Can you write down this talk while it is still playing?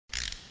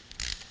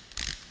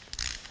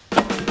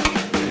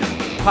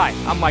Hi,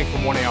 I'm Mike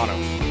from 1A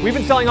Auto. We've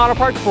been selling auto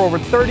parts for over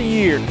 30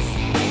 years.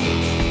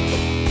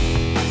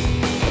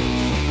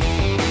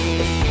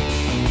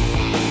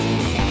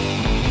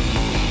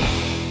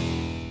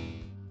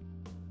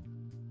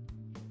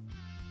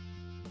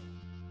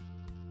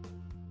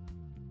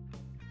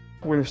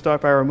 We're going to start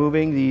by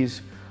removing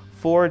these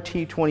 4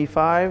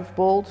 T25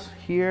 bolts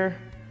here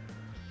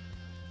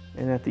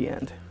and at the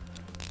end.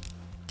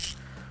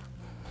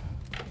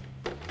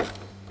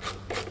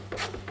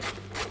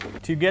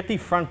 To get the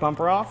front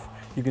bumper off,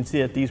 you can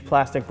see that these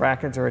plastic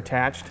brackets are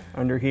attached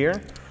under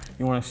here.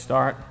 You want to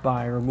start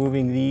by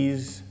removing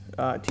these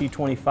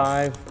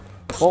T25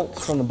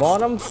 bolts from the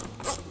bottom.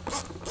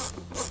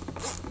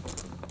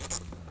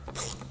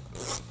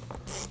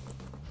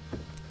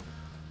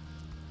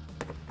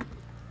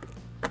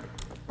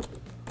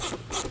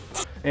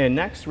 And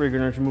next, we're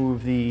going to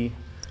remove the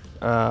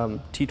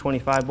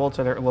T25 bolts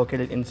that are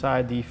located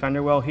inside the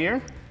fender well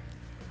here.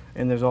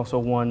 And there's also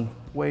one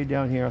way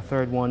down here, a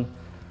third one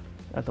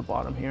at the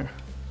bottom here.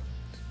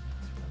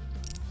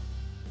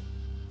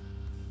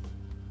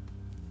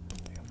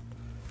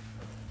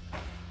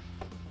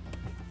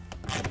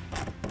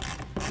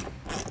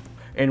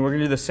 And we're going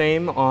to do the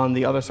same on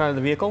the other side of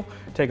the vehicle.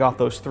 Take off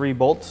those 3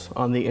 bolts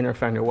on the inner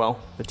fender well,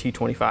 the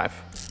T25.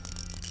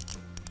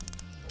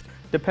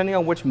 Depending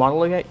on which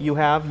model you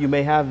have, you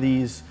may have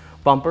these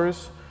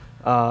bumpers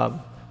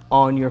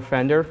on your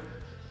fender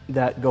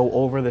that go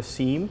over the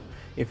seam.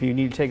 If you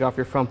need to take off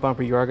your front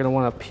bumper, you are going to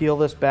want to peel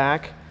this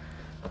back.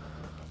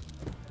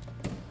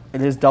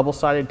 It is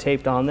double-sided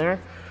taped on there,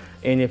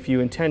 and if you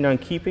intend on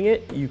keeping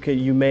it,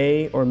 you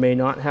may or may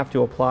not have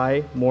to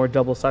apply more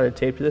double-sided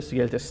tape to this to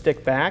get it to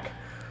stick back.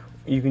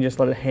 You can just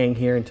let it hang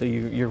here until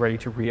you're ready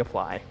to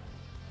reapply.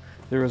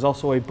 There is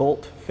also a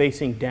bolt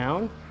facing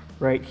down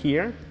right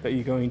here that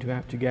you're going to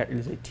have to get. It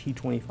is a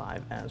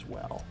T25 as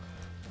well.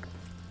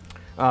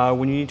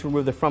 When you need to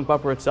remove the front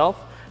bumper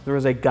itself, there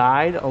is a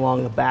guide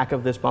along the back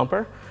of this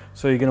bumper.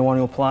 So you're going to want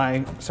to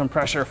apply some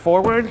pressure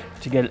forward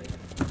to get it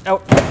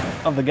out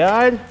of the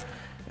guide,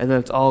 and then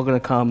it's all going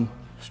to come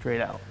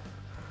straight out.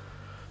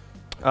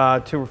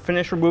 To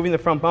finish removing the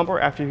front bumper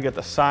after you get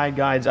the side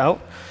guides out,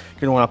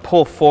 you're going to want to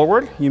pull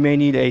forward. You may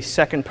need a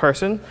second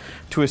person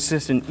to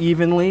assist in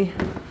evenly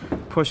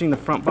pushing the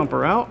front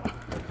bumper out.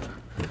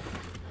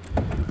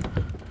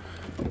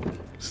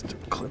 Still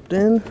clipped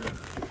in.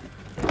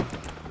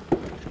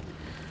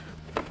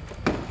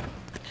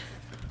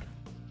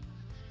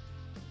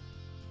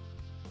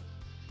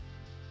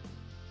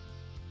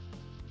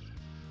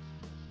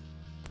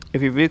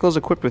 If your vehicle is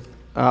equipped with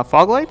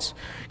fog lights,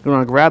 you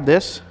want to grab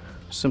this,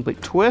 simply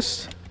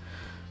twist,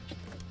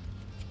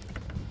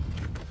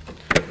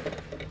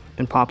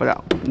 and pop it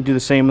out. And do the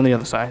same on the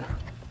other side.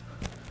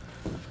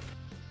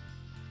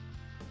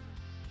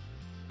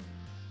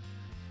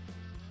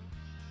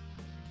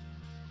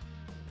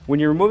 When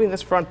you're removing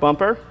this front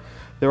bumper,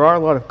 there are a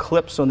lot of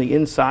clips on the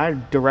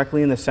inside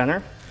directly in the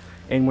center.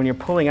 And when you're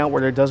pulling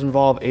outward, it does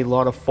involve a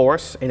lot of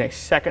force and a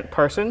second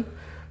person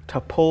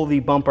to pull the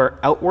bumper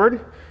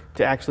outward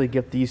to actually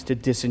get these to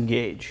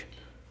disengage.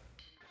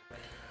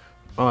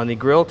 On the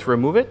grill, to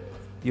remove it,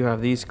 you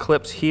have these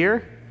clips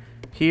here,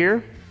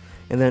 here,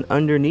 and then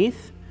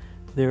underneath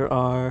there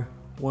are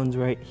ones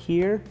right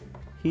here,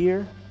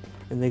 here,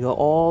 and they go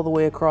all the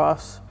way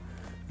across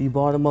the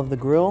bottom of the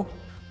grill.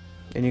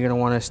 And you're going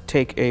to want to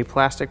take a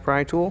plastic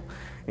pry tool,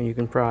 and you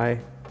can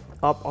pry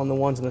up on the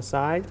ones on the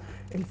side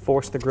and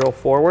force the grill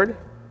forward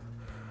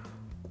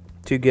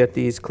to get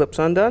these clips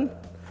undone.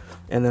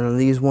 And then on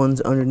these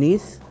ones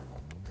underneath,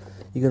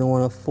 you're going to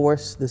want to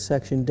force the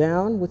section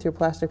down with your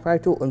plastic pry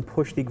tool and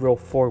push the grill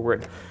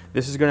forward.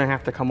 This is going to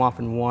have to come off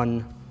in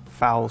one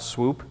foul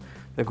swoop.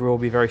 The grill will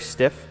be very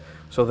stiff,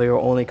 so they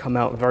will only come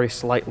out very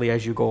slightly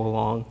as you go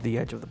along the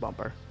edge of the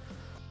bumper.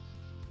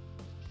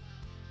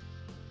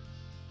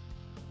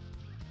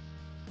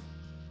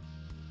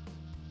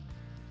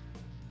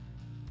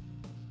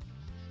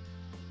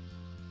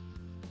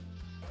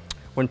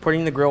 When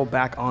putting the grill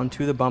back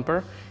onto the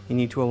bumper, you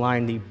need to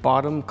align the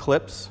bottom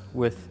clips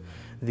with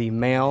the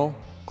male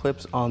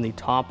clips on the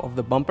top of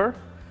the bumper,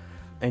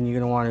 and you're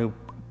going to want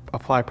to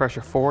apply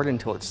pressure forward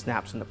until it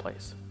snaps into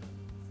place.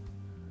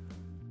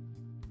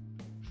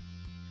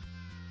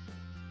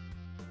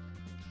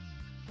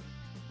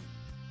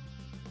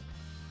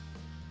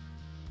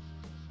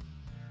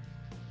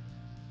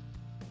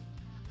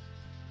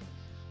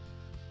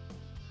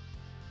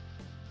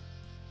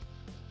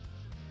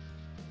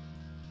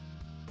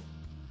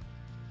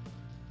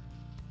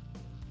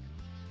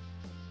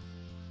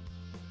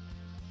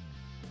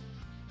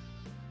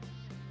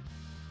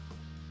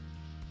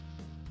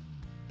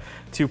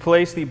 To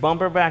place the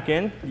bumper back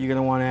in, you're going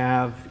to want to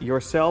have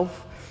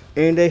yourself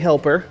and a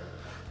helper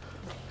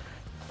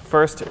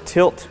first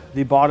tilt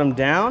the bottom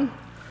down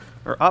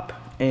or up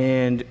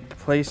and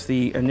place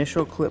the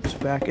initial clips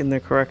back in their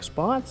correct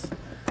spots.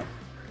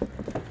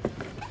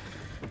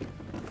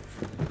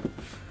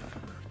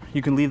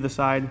 You can leave the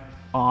side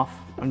off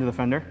under the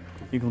fender.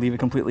 You can leave it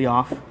completely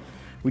off.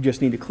 We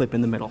just need to clip in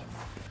the middle.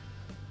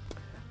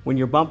 When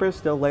your bumper is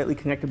still lightly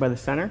connected by the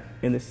center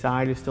and the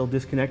side is still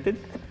disconnected,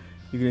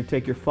 you're going to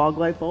take your fog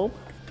light bulb,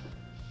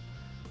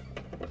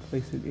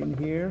 place it in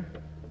here,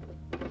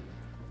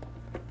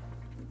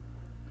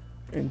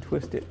 and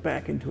twist it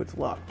back into its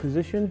locked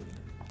position.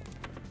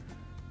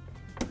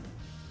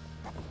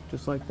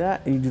 Just like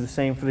that, and you do the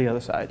same for the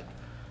other side.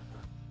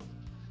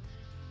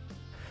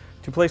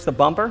 To place the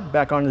bumper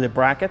back onto the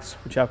brackets,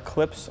 which have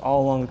clips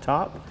all along the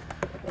top,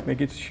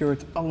 making sure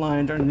it's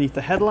aligned underneath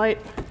the headlight.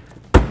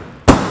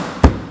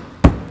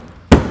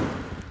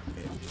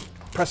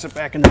 Press it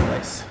back into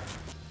place.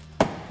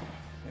 There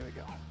we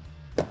go.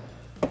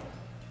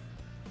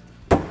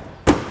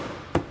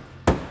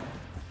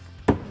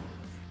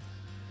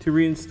 To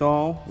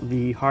reinstall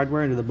the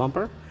hardware into the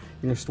bumper,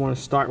 you just want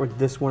to start with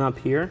this one up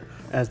here,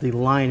 as the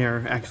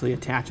liner actually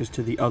attaches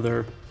to the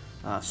other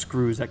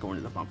screws that go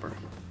into the bumper.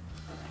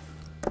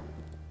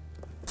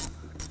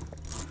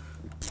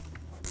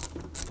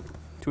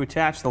 To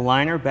attach the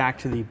liner back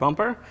to the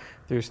bumper,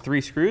 there's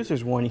 3 screws.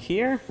 There's one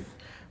here,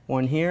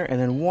 and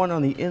then one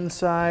on the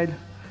inside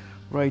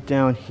right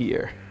down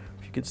here.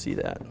 If you can see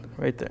that,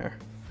 right there.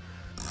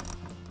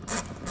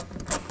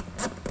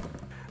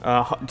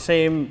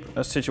 Same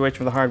situation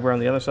for the hardware on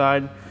the other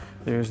side.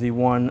 There's the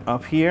one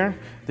up here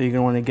that you're going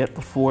to want to get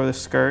before the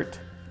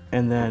skirt,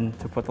 and then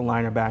to put the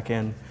liner back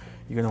in,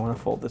 you're going to want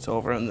to fold this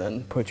over and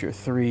then put your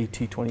 3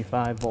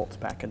 T25 bolts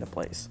back into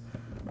place.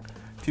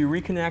 To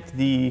reconnect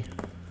the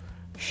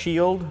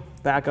shield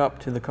back up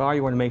to the car,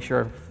 you want to make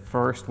sure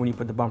first when you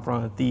put the bumper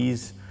on that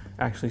these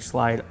actually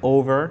slide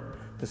over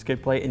the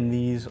skid plate and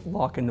these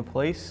lock into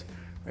place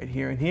right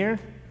here and here.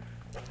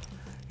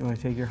 You want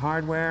to take your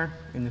hardware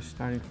and just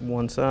starting from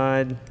one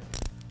side,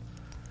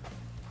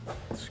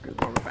 screw the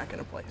bumper back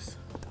into place.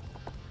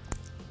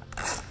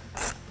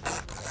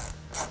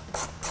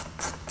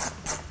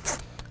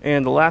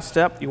 And the last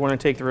step, you want to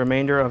take the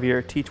remainder of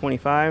your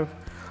T25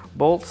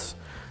 bolts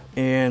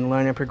and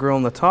line up your grill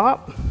on the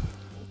top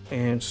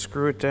and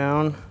screw it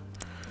down.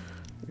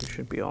 You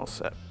should be all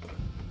set.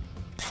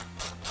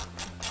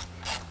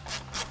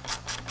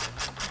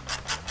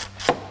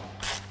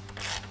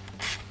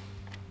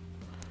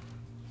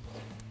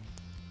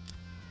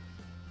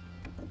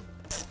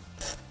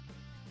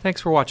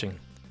 Thanks for watching.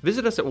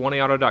 Visit us at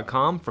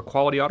oneauto.com for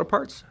quality auto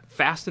parts,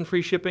 fast and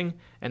free shipping,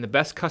 and the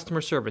best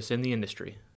customer service in the industry.